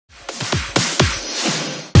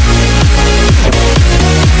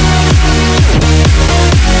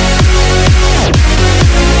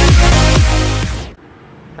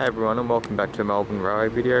everyone and welcome back to Melbourne Railway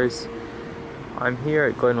videos. I'm here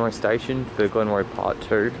at Glenroy Station for Glenroy Part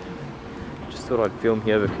 2. Just thought I'd film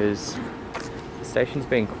here because the station's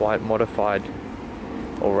been quite modified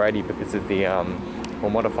already because of the,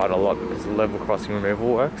 modified a lot because of the level crossing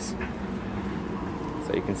removal works.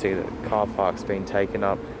 So you can see that the car park's been taken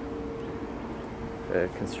up for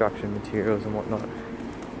construction materials and whatnot.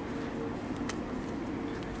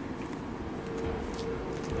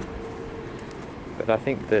 But I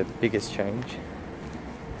think the biggest change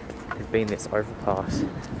has been this overpass.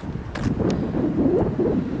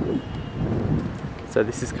 So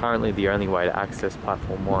this is currently the only way to access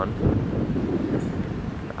platform 1.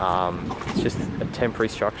 It's just a temporary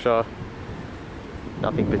structure,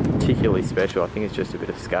 nothing particularly special. I think it's just a bit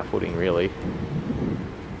of scaffolding really.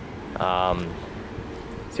 So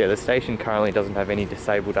yeah, the station currently doesn't have any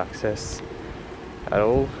disabled access at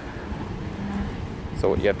all. So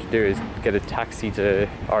what you have to do is get a taxi to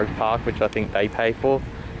Oak Park, which I think they pay for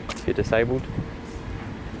if you're disabled.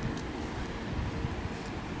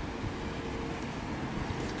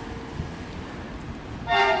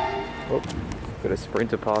 Oh, got a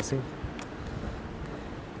sprinter passing.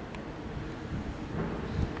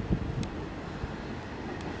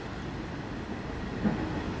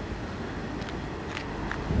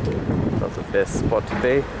 Not the best spot to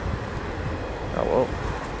be. Oh well.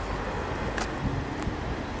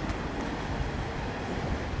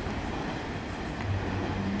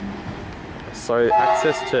 So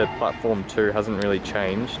access to platform 2 hasn't really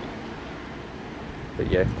changed, but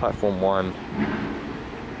yeah, platform 1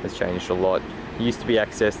 has changed a lot. It used to be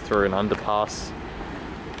accessed through an underpass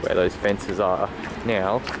where those fences are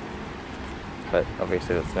now, but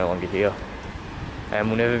obviously that's no longer here and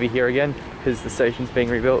will never be here again because the station's being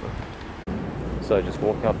rebuilt. So just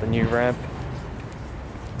walking up the new ramp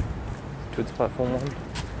towards platform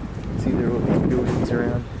 1. See there are all these buildings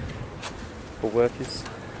around for workers.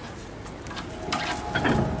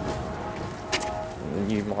 The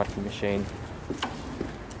new mighty machine,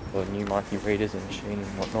 or new mighty readers and machine and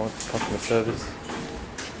whatnot. Customer service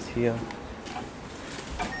is here.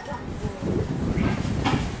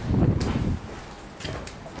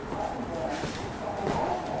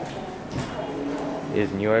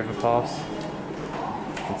 Here's a new overpass.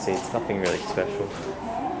 You can see it's nothing really special.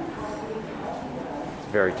 It's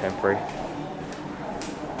very temporary.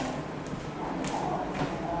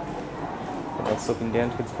 And that's looking down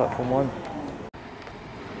towards platform 1.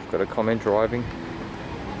 Got a comment driving.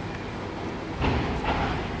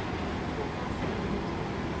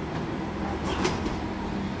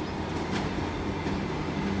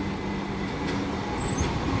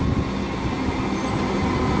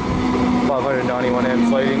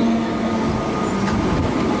 $591 leaving.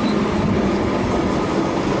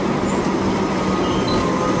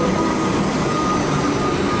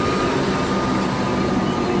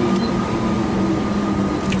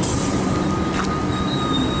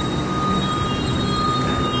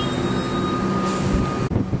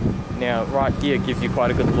 Now right here gives you quite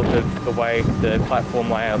a good look at the way the platform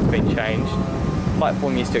layout's been changed. The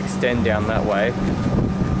platform used to extend down that way,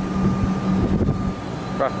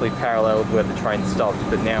 roughly parallel with where the train stopped,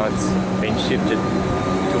 but now it's been shifted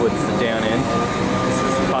towards the down end. This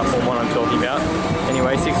is platform 1 I'm talking about.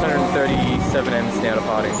 Anyway, 637 M's now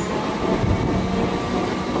departing.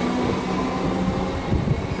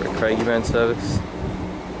 For a Craigieburn service.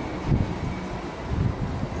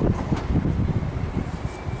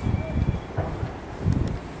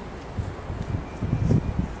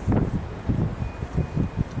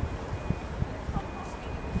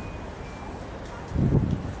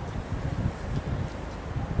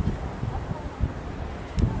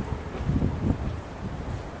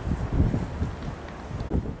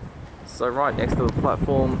 So right next to the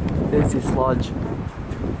platform, there's this large,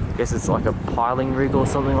 I guess it's like a piling rig or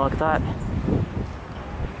something like that.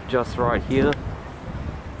 Just right here,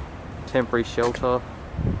 temporary shelter.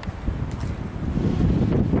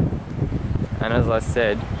 And as I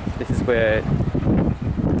said, this is where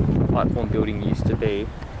the platform building used to be,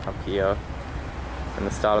 up here, and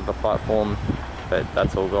the start of the platform, but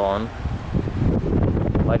that's all gone.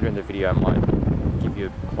 Later in the video I might give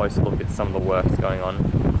you a closer look at some of the works going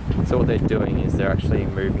on. So what they're doing is they're actually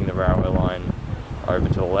moving the railway line over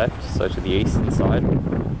to the left, so to the eastern side.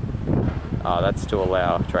 That's to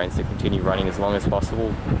allow trains to continue running as long as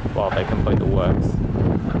possible while they complete the works.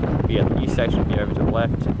 But yeah, the new station will be over to the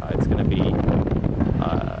left. It's going to be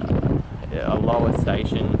a lower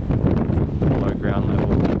station, below ground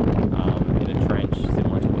level, in a trench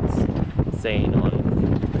similar to what's seen on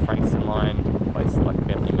the Frankston line, places like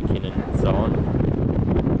Bentley, McKinnon and so on.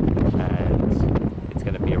 And it's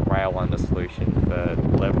going to be a rail under solution for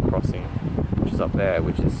level up there,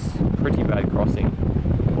 which is pretty bad crossing,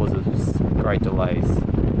 causes great delays.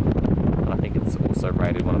 And I think it's also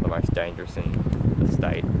rated one of the most dangerous in the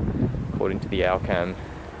state, according to the Outcome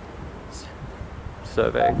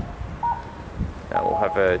survey. Now we'll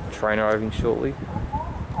have a train arriving shortly.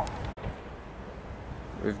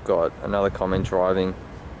 We've got another comment driving.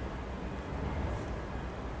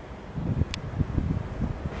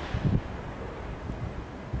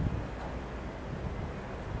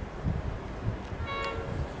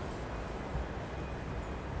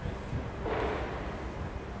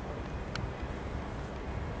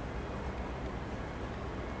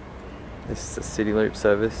 This is a City Loop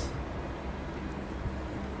service.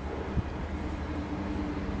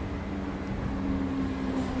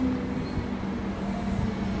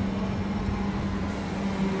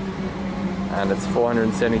 And it's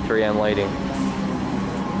 473 am leading.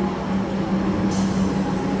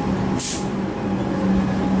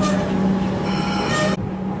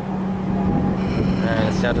 And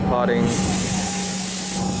it's now departing.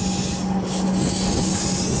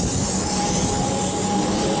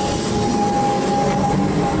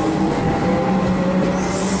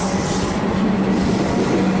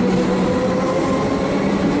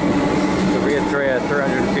 The rear 3 at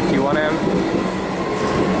 351 am.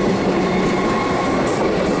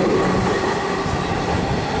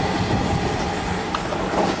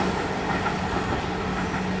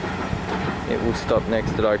 It will stop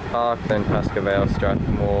next at Oak Park, then Pascoe Vale,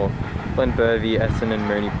 Strathmore, Glenbervie, Essendon,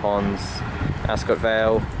 Moonee Ponds, Ascot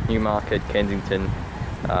Vale, Newmarket, Kensington,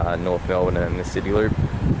 North Melbourne, and the City Loop.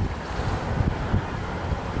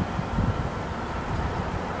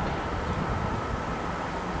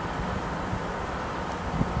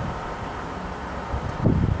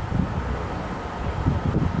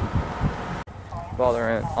 While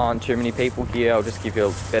there aren't too many people here, I'll just give you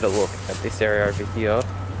a better look at this area over here.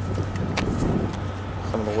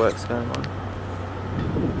 Some of the work's going on.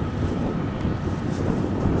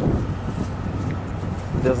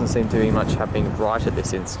 There doesn't seem to be much happening right at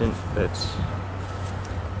this instant, but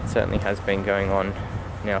it certainly has been going on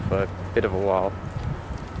now for a bit of a while.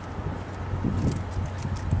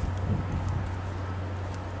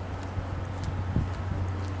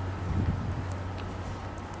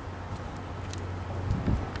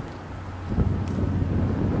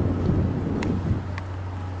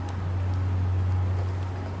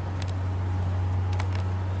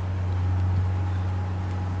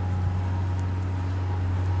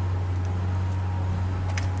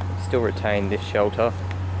 Still retain this shelter.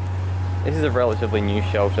 This is a relatively new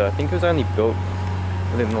shelter. I think it was only built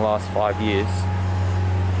within the last 5 years.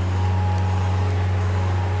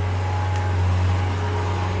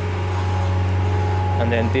 And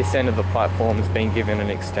then this end of the platform has been given an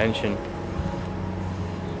extension.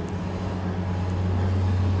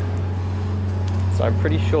 So I'm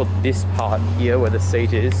pretty sure this part here where the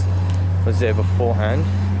seat is was there beforehand.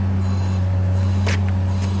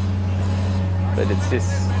 But it's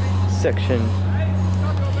this section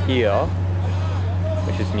here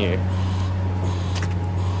which is new.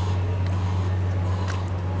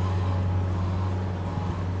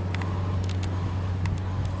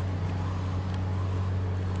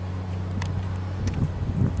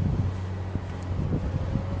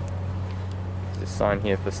 There's a sign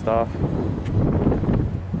here for staff.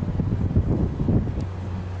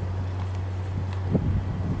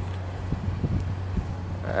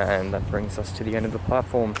 And that brings us to the end of the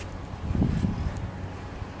platform.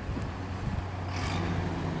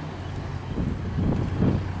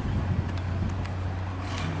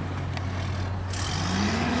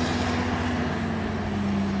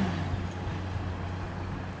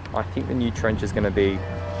 I think the new trench is going to be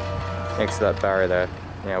next to that barrier there.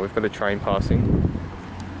 Now we've got a train passing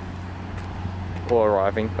or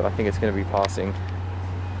arriving, but I think it's going to be passing.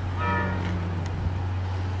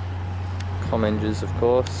 Commengers, of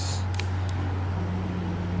course.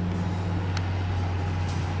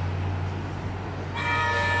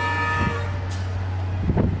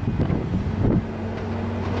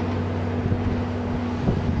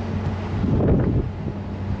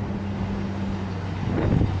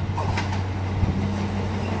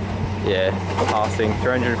 Yeah, passing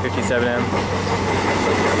 357 m.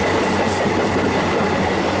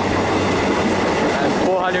 And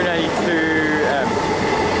 482 m.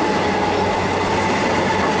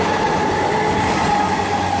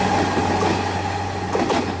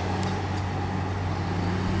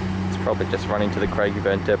 It's probably just running to the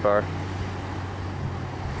Craigieburn depot.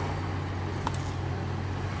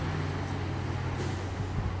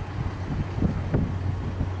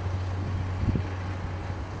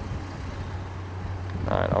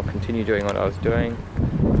 Alright, I'll continue doing what I was doing.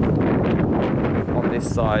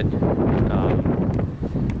 this side, there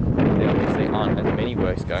obviously aren't as many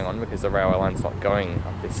works going on because the railway line's not going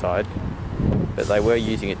up this side, but they were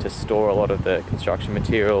using it to store a lot of the construction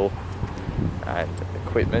material and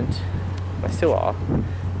equipment. They still are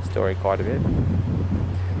storing quite a bit.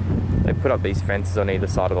 They put up these fences on either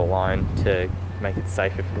side of the line to make it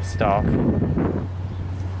safer for the staff. Might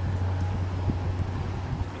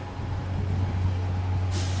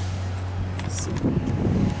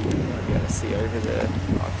be able to see over there.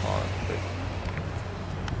 I can't, but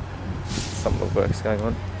some of the work's going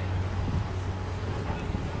on.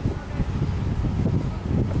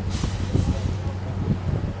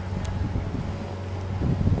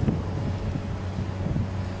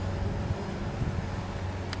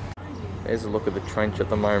 There's a look at the trench at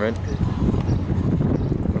the moment.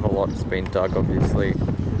 A lot's been dug, obviously,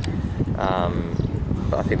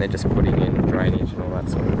 but I think they're just putting in drainage and all that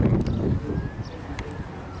sort of thing.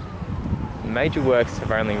 Major works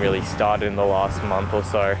have only really started in the last month or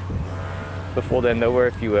so. Before then there were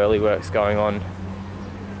a few early works going on,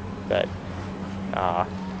 but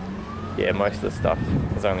yeah, most of the stuff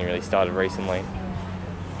has only really started recently.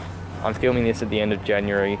 I'm filming this at the end of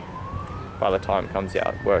January. By the time it comes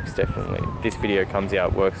out, this video comes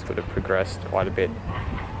out, works would have progressed quite a bit,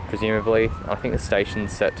 presumably. I think the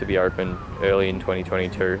station's set to be open early in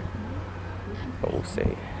 2022, but we'll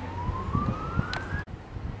see.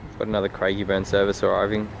 Got another Craigieburn service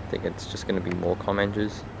arriving. I think it's just going to be more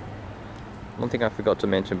commenters. One thing I forgot to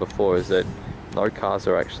mention before is that no cars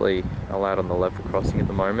are actually allowed on the level crossing at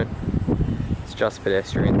the moment. It's just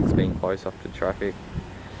pedestrians being closed off to traffic,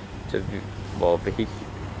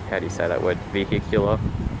 how do you say that word? Vehicular?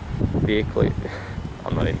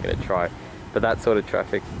 I'm not even going to try. But that sort of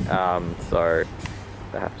traffic, so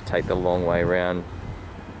they have to take the long way around,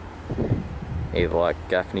 either like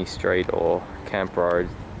Gaffney Street or Camp Road,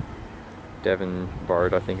 Devon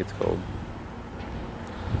Road I think it's called.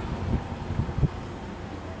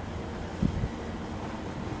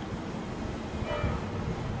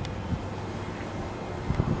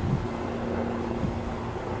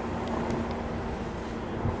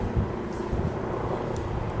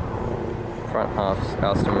 Front half's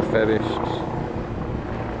Alston refurbished.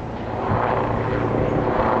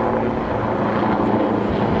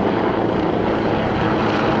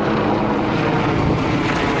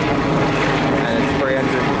 And it's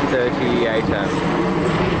 338 amp.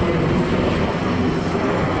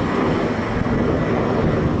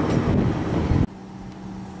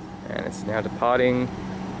 And it's now departing.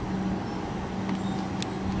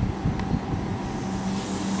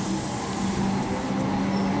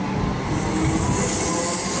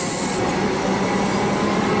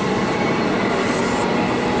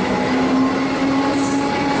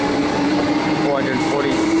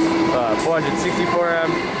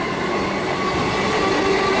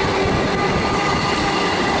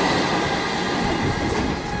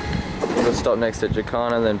 We'll stop next at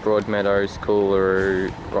Jacana, then Broadmeadows,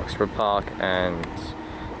 Coolaroo, Roxburgh Park and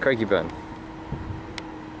Craigieburn.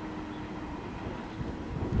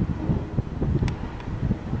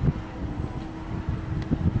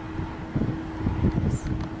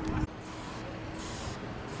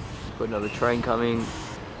 Got another train coming.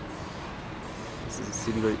 This is a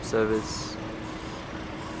City Loop service.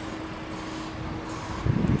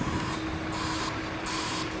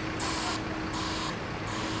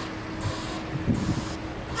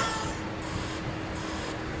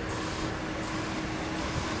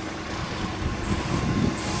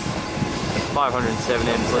 .507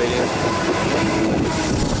 amps leading.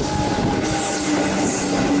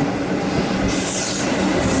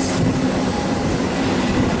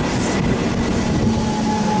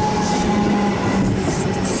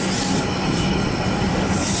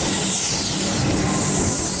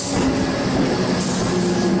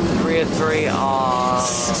 Rear 3 are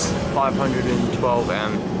 512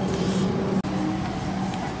 amp.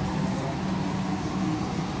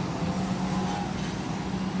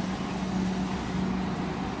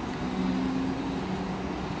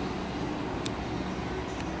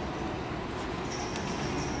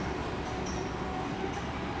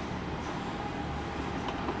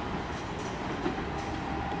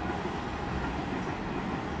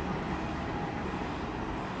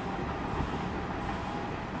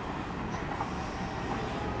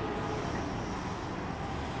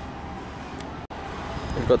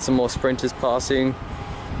 We've got some more sprinters passing.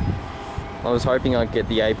 I was hoping I'd get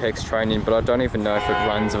the Apex train in, but I don't even know if it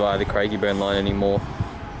runs via the Craigieburn line anymore.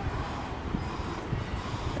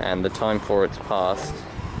 And the time for it's passed.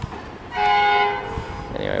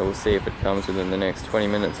 Anyway, we'll see if it comes within the next 20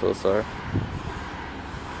 minutes or so.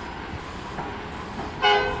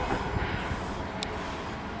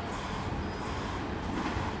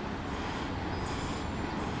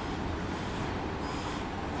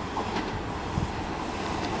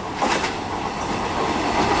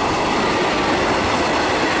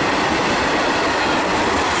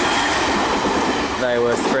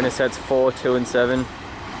 sets 4, 2 and 7.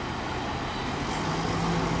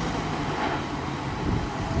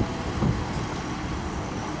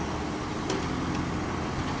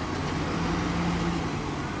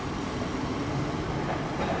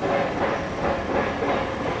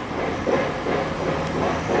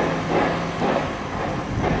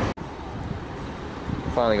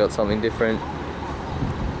 Finally got something different,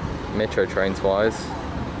 metro trains wise,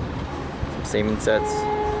 some Siemens sets.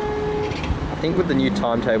 I think with the new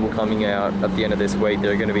timetable coming out at the end of this week,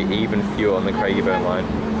 there are going to be even fewer on the Craigieburn line.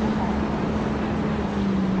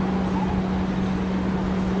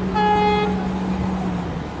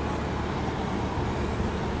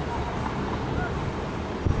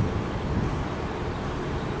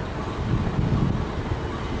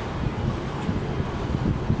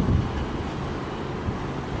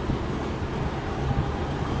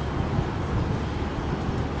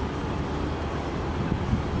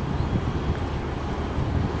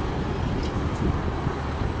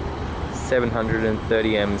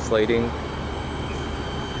 $730M sleeting.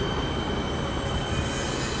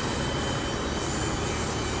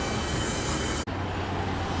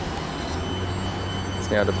 It's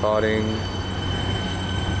now departing.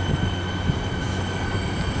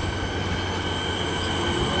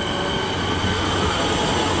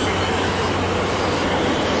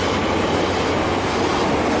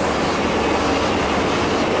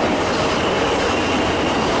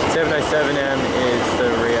 $707M is the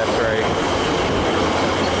rear 3.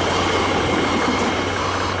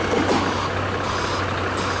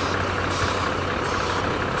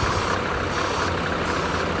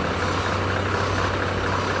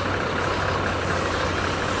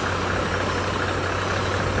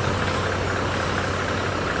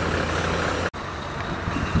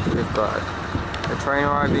 We've got a train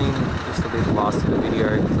arriving. This will be the last of the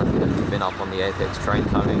video because I think it's been up on the Apex train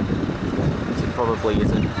coming. So it probably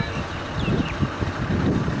isn't.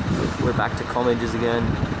 We're back to colleges again.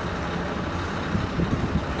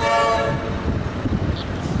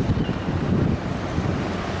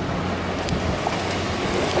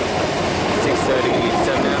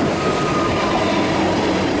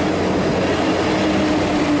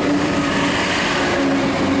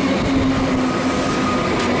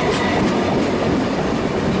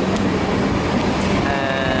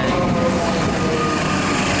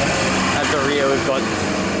 We've got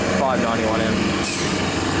 591M.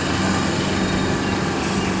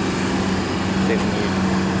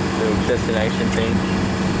 Little destination thing.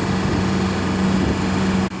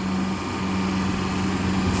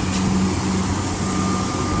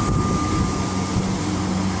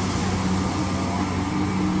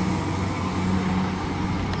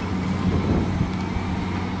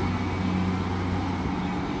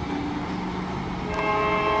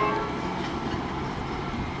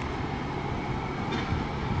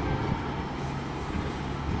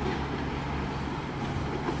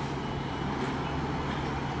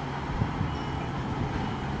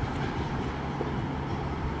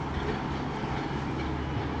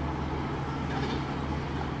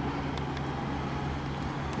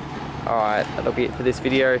 Alright, that'll be it for this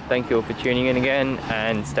video. Thank you all for tuning in again,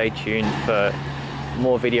 and stay tuned for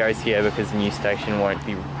more videos here because the new station won't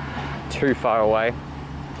be too far away.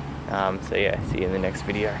 So yeah, see you in the next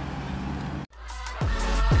video.